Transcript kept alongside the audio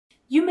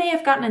You may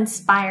have gotten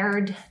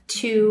inspired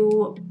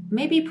to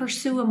maybe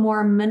pursue a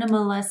more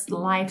minimalist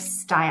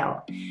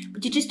lifestyle,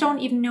 but you just don't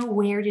even know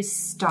where to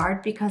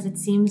start because it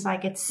seems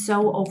like it's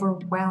so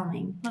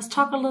overwhelming. Let's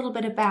talk a little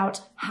bit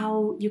about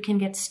how you can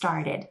get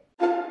started.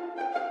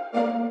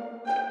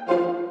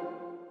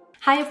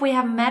 Hi, if we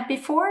haven't met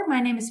before, my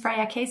name is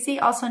Freya Casey,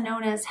 also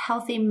known as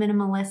Healthy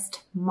Minimalist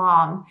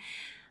Mom.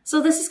 So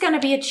this is going to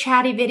be a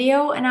chatty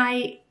video, and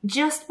I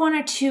just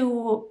wanted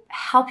to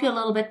help you a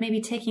little bit,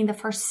 maybe taking the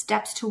first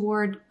steps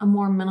toward a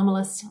more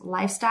minimalist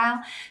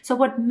lifestyle. So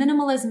what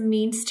minimalism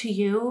means to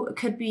you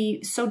could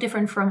be so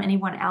different from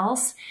anyone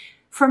else.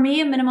 For me,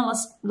 a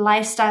minimalist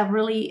lifestyle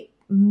really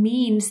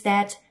means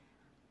that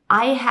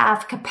I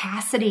have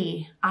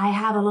capacity. I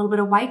have a little bit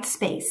of white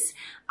space.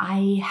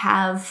 I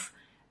have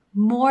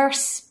more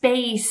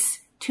space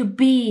to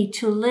be,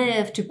 to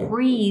live, to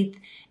breathe,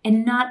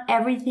 and not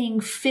everything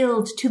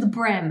filled to the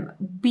brim,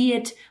 be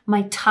it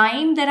my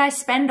time that I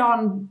spend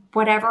on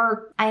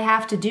whatever I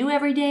have to do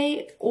every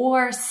day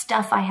or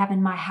stuff I have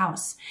in my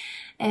house.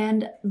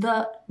 And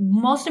the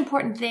most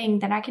important thing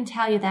that I can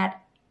tell you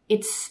that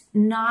it's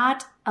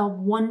not a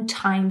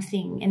one-time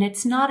thing, and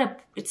it's not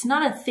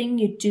a thing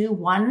you do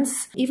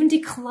once. Even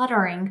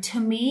decluttering, to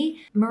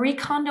me, Marie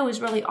Kondo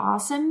is really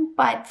awesome,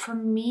 but for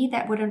me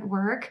that wouldn't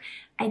work.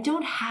 I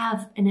don't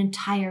have an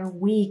entire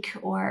week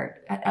or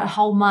a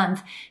whole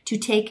month to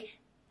take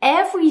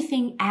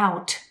everything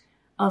out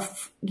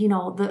of,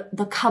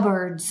 the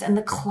cupboards and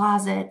the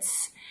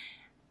closets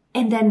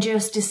and then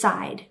just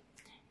decide.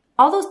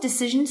 All those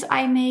decisions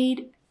I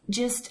made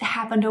just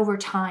happened over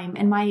time,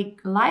 and my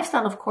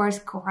lifestyle, of course,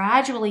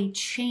 gradually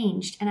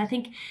changed. And I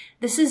think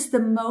this is the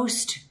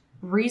most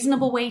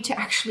reasonable way to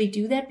actually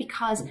do that,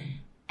 because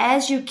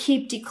as you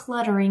keep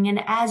decluttering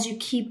and as you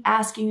keep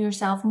asking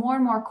yourself more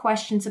and more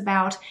questions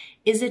about,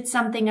 is it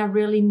something I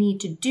really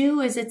need to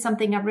do? Is it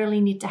something I really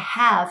need to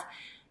have?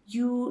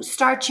 You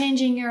start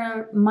changing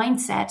your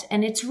mindset.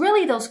 And it's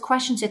really those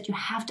questions that you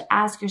have to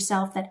ask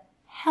yourself that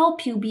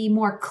help you be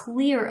more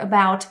clear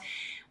about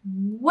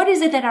what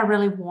is it that I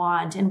really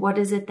want and what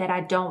is it that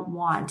I don't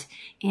want?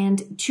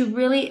 And to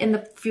really, in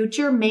the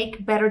future,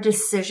 make better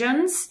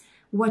decisions,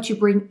 what you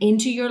bring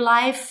into your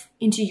life,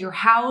 into your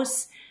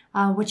house,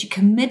 what you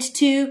commit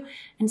to.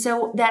 And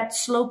so that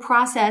slow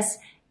process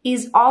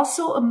is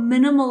also a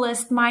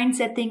minimalist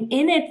mindset thing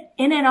in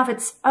and of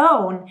its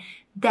own,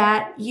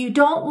 that you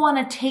don't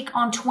want to take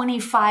on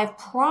 25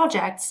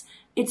 projects.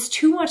 It's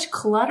too much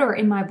clutter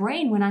in my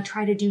brain when I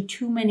try to do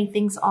too many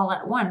things all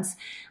at once.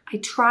 I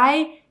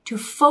try to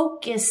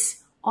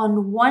focus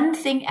on one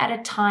thing at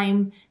a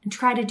time and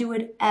try to do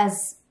it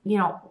as,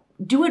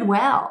 do it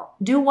well.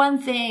 Do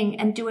one thing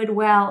and do it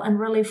well and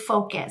really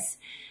focus.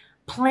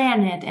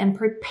 Plan it and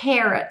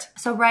prepare it.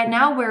 So right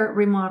now we're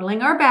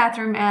remodeling our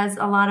bathroom, as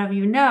a lot of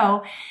you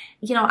know.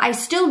 I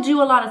still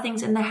do a lot of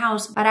things in the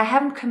house, but I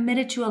haven't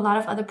committed to a lot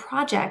of other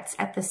projects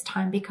at this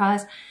time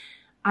because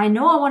I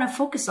know I want to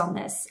focus on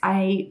this.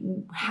 I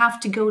have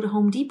to go to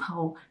Home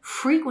Depot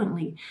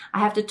frequently. I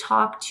have to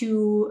talk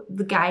to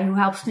the guy who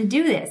helps me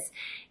do this.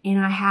 And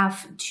I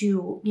have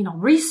to,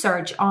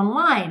 research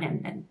online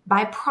and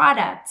buy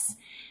products.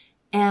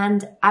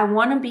 And I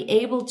want to be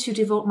able to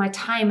devote my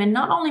time, and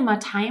not only my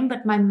time,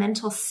 but my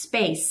mental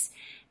space.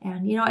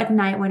 And, at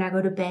night when I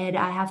go to bed,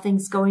 I have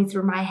things going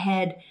through my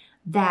head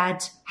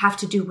that have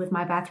to do with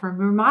my bathroom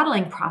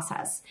remodeling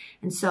process.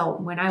 And so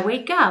when I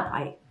wake up,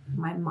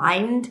 my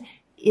mind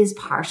is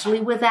partially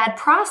with that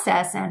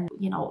process and,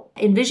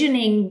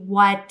 envisioning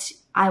what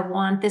I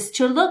want this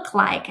to look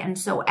like. And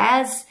so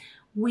as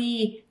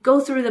we go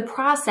through the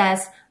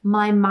process,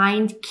 my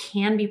mind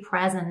can be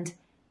present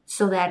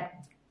so that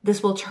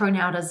this will turn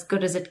out as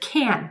good as it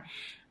can.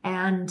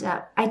 And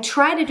I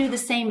try to do the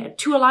same.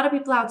 To a lot of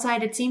people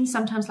outside, it seems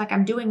sometimes like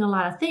I'm doing a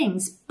lot of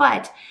things,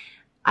 but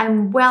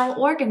I'm well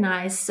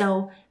organized.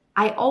 So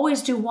I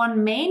always do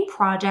one main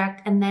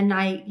project, and then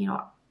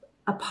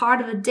a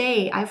part of the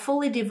day I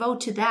fully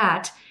devote to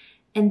that.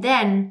 And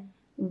then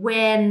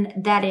when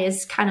that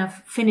is kind of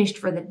finished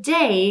for the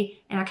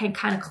day and I can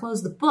kind of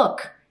close the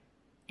book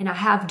and I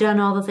have done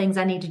all the things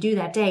I need to do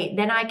that day,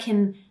 then I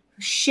can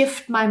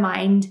shift my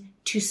mind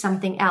to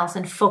something else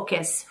and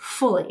focus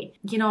fully.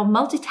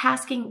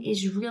 Multitasking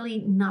is really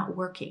not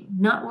working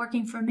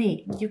for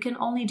me. You can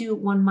only do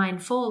one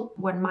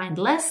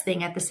mindless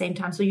thing at the same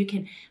time. So you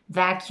can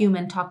vacuum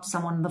and talk to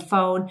someone on the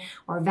phone,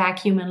 or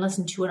vacuum and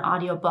listen to an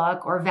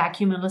audiobook, or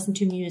vacuum and listen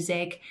to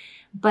music.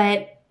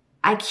 But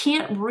I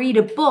can't read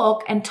a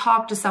book and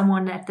talk to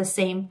someone at the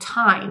same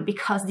time,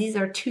 because these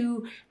are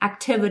two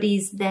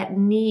activities that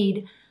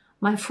need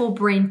my full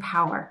brain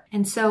power.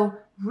 And so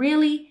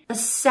really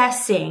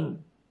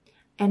assessing.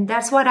 And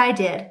that's what I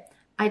did.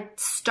 I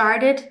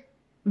started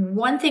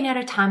one thing at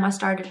a time. I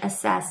started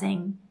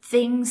assessing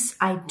things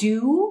I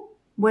do.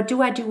 What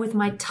do I do with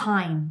my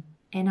time?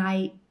 And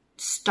I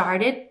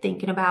started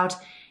thinking about,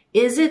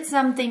 is it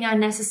something I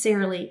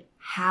necessarily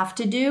have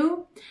to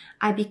do?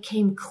 I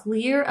became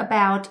clear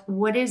about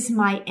what is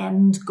my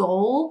end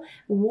goal,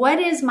 what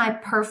is my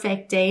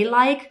perfect day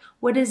like,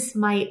 what is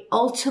my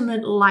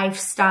ultimate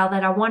lifestyle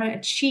that I want to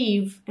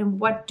achieve, and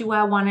what do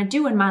I want to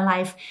do in my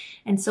life.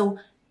 And so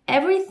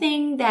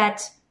everything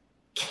that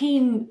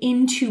came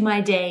into my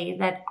day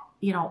that,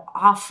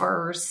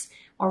 offers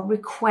or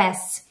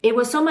requests, it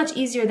was so much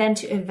easier then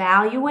to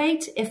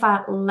evaluate if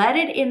I let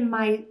it in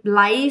my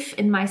life,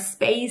 in my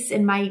space,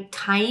 in my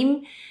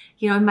time,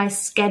 in my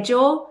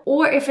schedule,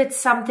 or if it's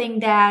something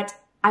that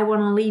I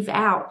want to leave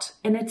out.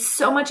 And it's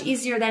so much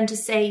easier then to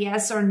say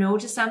yes or no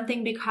to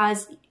something,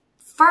 because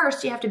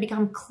first you have to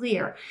become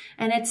clear.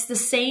 And it's the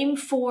same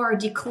for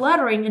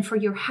decluttering and for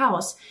your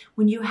house.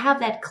 When you have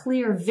that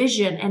clear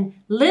vision and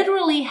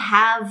literally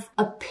have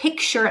a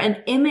picture,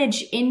 an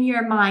image in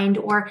your mind,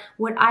 or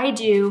what I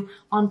do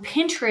on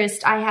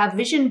Pinterest, I have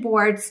vision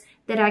boards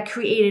that I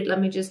created.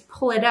 Let me just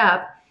pull it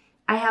up.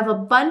 I have a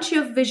bunch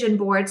of vision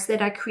boards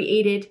that I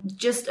created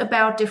just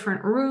about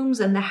different rooms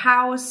in the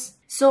house.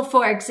 So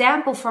for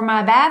example, for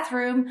my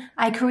bathroom,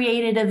 I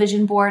created a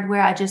vision board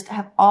where I just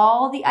have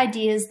all the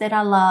ideas that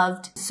I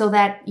loved so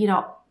that,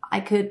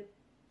 I could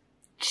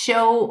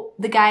show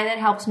the guy that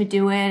helps me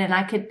do it and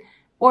I could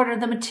order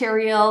the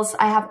materials.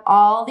 I have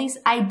all these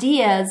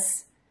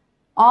ideas,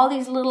 all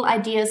these little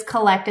ideas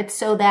collected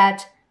so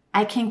that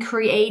I can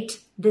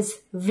create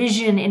this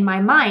vision in my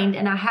mind.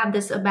 And I have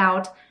this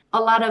about a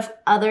lot of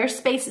other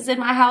spaces in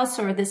my house,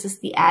 or this is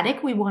the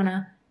attic. We want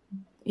to,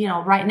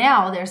 right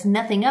now there's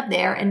nothing up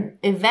there, and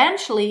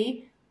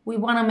eventually we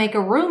want to make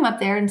a room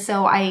up there. And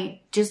so I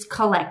just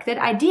collected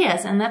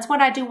ideas, and that's what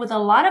I do with a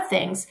lot of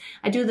things.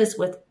 I do this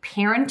with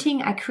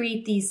parenting. I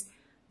create these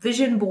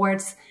vision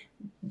boards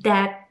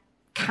that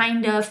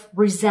kind of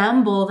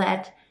resemble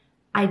that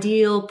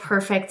ideal,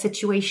 perfect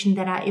situation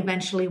that I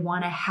eventually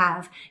want to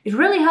have. It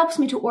really helps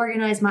me to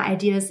organize my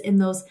ideas in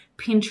those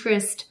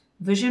Pinterest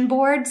vision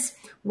boards,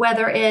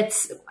 whether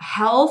it's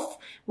health,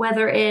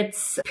 whether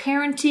it's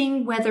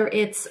parenting, whether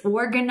it's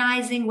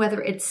organizing, whether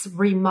it's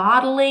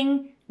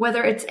remodeling,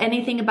 whether it's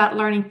anything about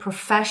learning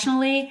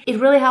professionally.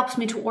 It really helps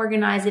me to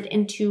organize it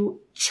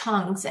into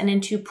chunks and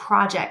into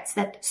projects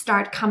that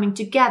start coming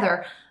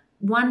together,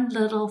 one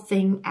little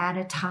thing at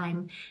a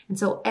time. And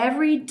so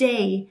every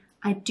day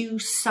I do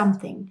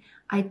something.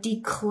 I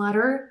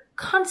declutter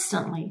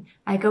constantly.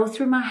 I go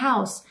through my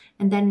house,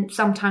 and then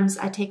sometimes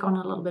I take on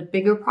a little bit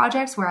bigger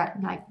projects where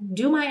I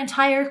do my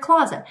entire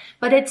closet,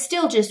 but it's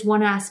still just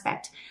one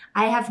aspect.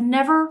 I have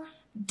never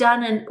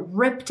done and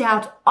ripped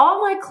out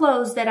all my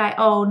clothes that I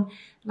own,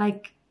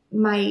 like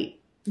my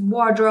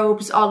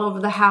wardrobes all over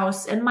the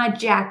house and my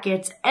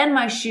jackets and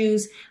my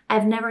shoes.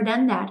 I've never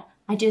done that.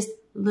 I just,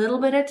 little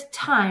bit at a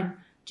time,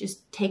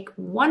 just take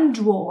one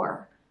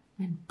drawer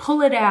and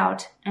pull it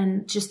out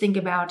and just think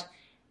about,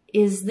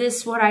 is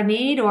this what I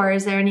need, or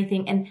is there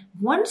anything? And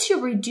once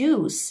you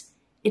reduce,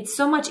 it's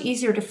so much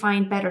easier to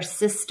find better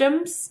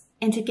systems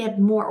and to get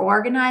more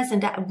organized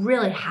and to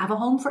really have a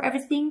home for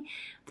everything.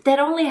 But that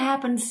only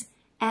happens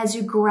as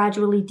you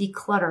gradually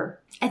declutter.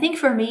 I think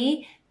for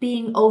me,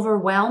 being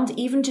overwhelmed,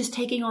 even just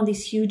taking on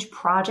these huge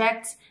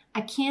projects,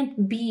 I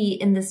can't be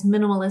in this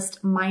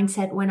minimalist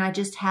mindset when I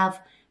just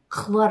have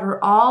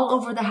clutter all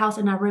over the house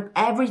and I rip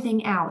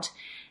everything out.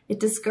 It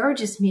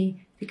discourages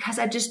me because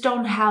I just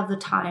don't have the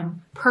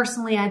time.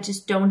 Personally, I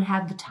just don't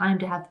have the time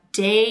to have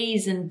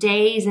days and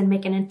days and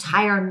make an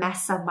entire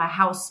mess of my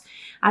house.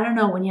 I don't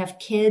know, when you have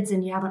kids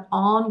and you have an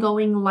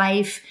ongoing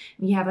life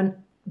and you have a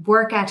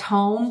work at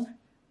home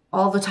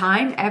all the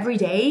time, every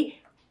day,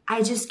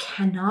 I just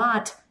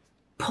cannot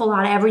pull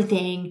out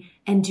everything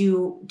and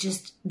do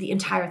just the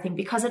entire thing,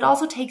 because it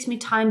also takes me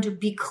time to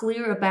be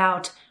clear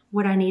about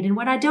what I need and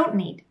what I don't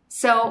need.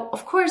 So,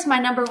 of course, my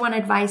number one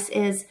advice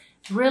is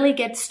really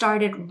get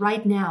started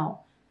right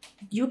now.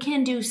 You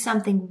can do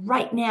something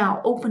right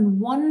now. Open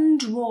one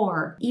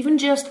drawer, even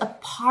just a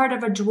part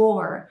of a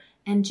drawer,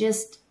 and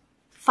just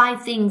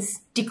 5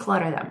 things,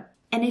 declutter them.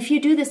 And if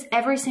you do this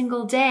every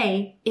single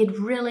day, it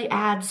really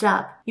adds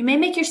up. You may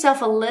make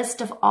yourself a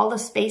list of all the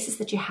spaces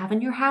that you have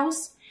in your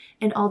house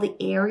and all the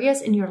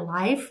areas in your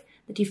life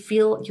that you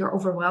feel you're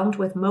overwhelmed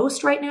with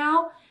most right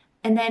now,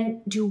 and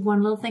then do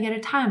one little thing at a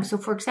time. So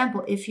for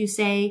example, if you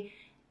say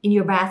in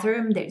your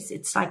bathroom,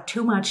 it's like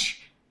too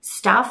much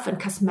stuff and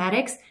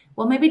cosmetics,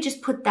 well, maybe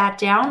just put that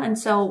down. And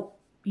so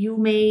you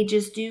may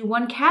just do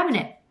one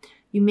cabinet.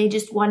 You may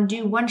just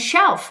do one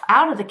shelf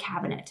out of the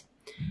cabinet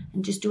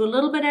and just do a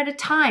little bit at a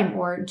time,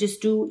 or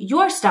just do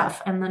your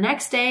stuff. And the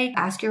next day,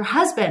 ask your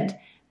husband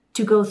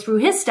to go through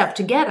his stuff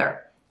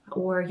together,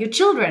 or your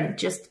children.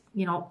 Just,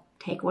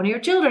 take one of your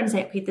children and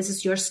say, okay, this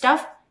is your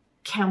stuff.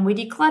 Can we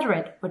declutter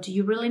it? What do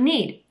you really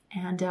need?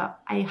 And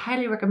I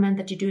highly recommend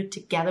that you do it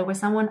together with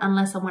someone,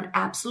 unless someone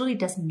absolutely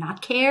does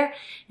not care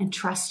and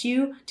trust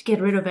you to get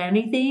rid of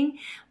anything.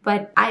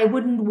 But I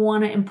wouldn't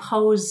want to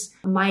impose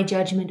my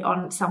judgment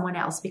on someone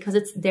else, because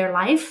it's their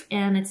life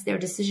and it's their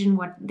decision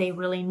what they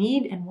really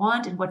need and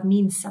want and what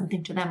means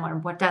something to them or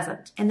what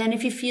doesn't. And then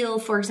if you feel,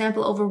 for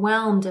example,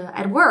 overwhelmed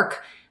at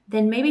work,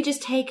 then maybe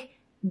just take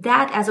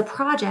that as a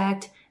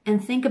project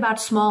and think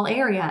about small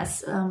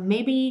areas.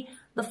 Maybe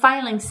the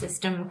filing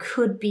system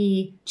could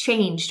be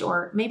changed,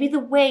 or maybe the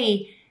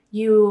way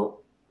you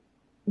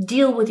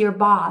deal with your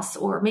boss,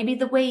 or maybe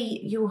the way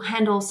you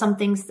handle some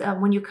things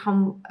when you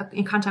come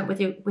in contact with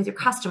your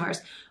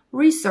customers.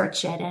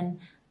 Research it and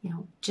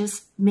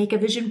just make a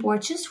vision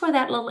board just for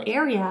that little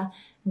area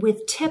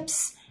with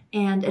tips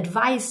and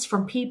advice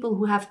from people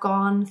who have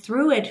gone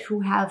through it,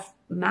 who have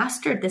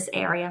mastered this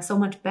area so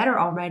much better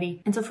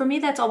already. And so for me,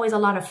 that's always a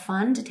lot of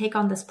fun to take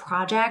on this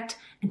project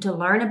and to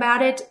learn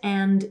about it,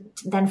 and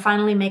then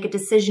finally make a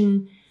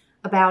decision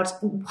about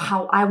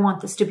how I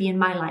want this to be in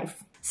my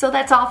life. So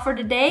that's all for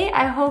today.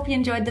 I hope you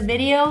enjoyed the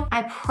video.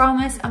 I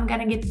promise I'm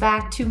gonna get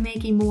back to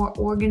making more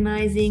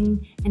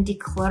organizing and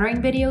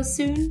decluttering videos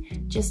soon.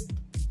 Just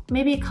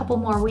maybe a couple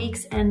more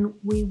weeks and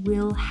we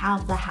will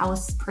have the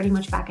house pretty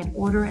much back in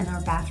order and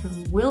our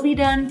bathroom will be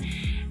done.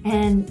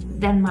 And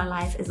then my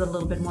life is a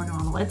little bit more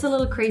normal. It's a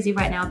little crazy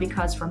right now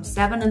because from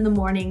 7 in the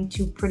morning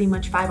to pretty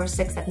much 5 or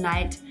 6 at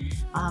night,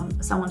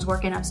 someone's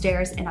working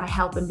upstairs and I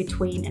help in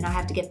between, and I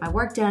have to get my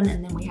work done,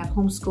 and then we have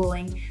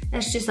homeschooling.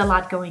 There's just a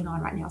lot going on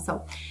right now.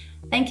 So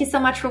thank you so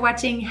much for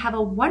watching. Have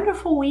a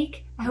wonderful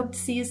week. I hope to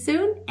see you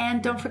soon.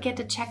 And don't forget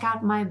to check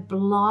out my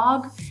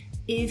blog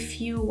if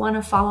you want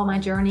to follow my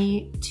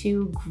journey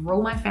to grow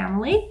my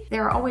family.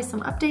 There are always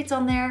some updates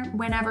on there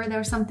whenever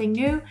there's something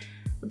new.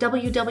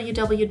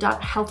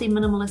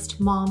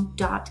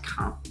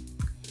 www.healthyminimalistmom.com.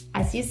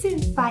 I see you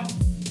soon. Bye.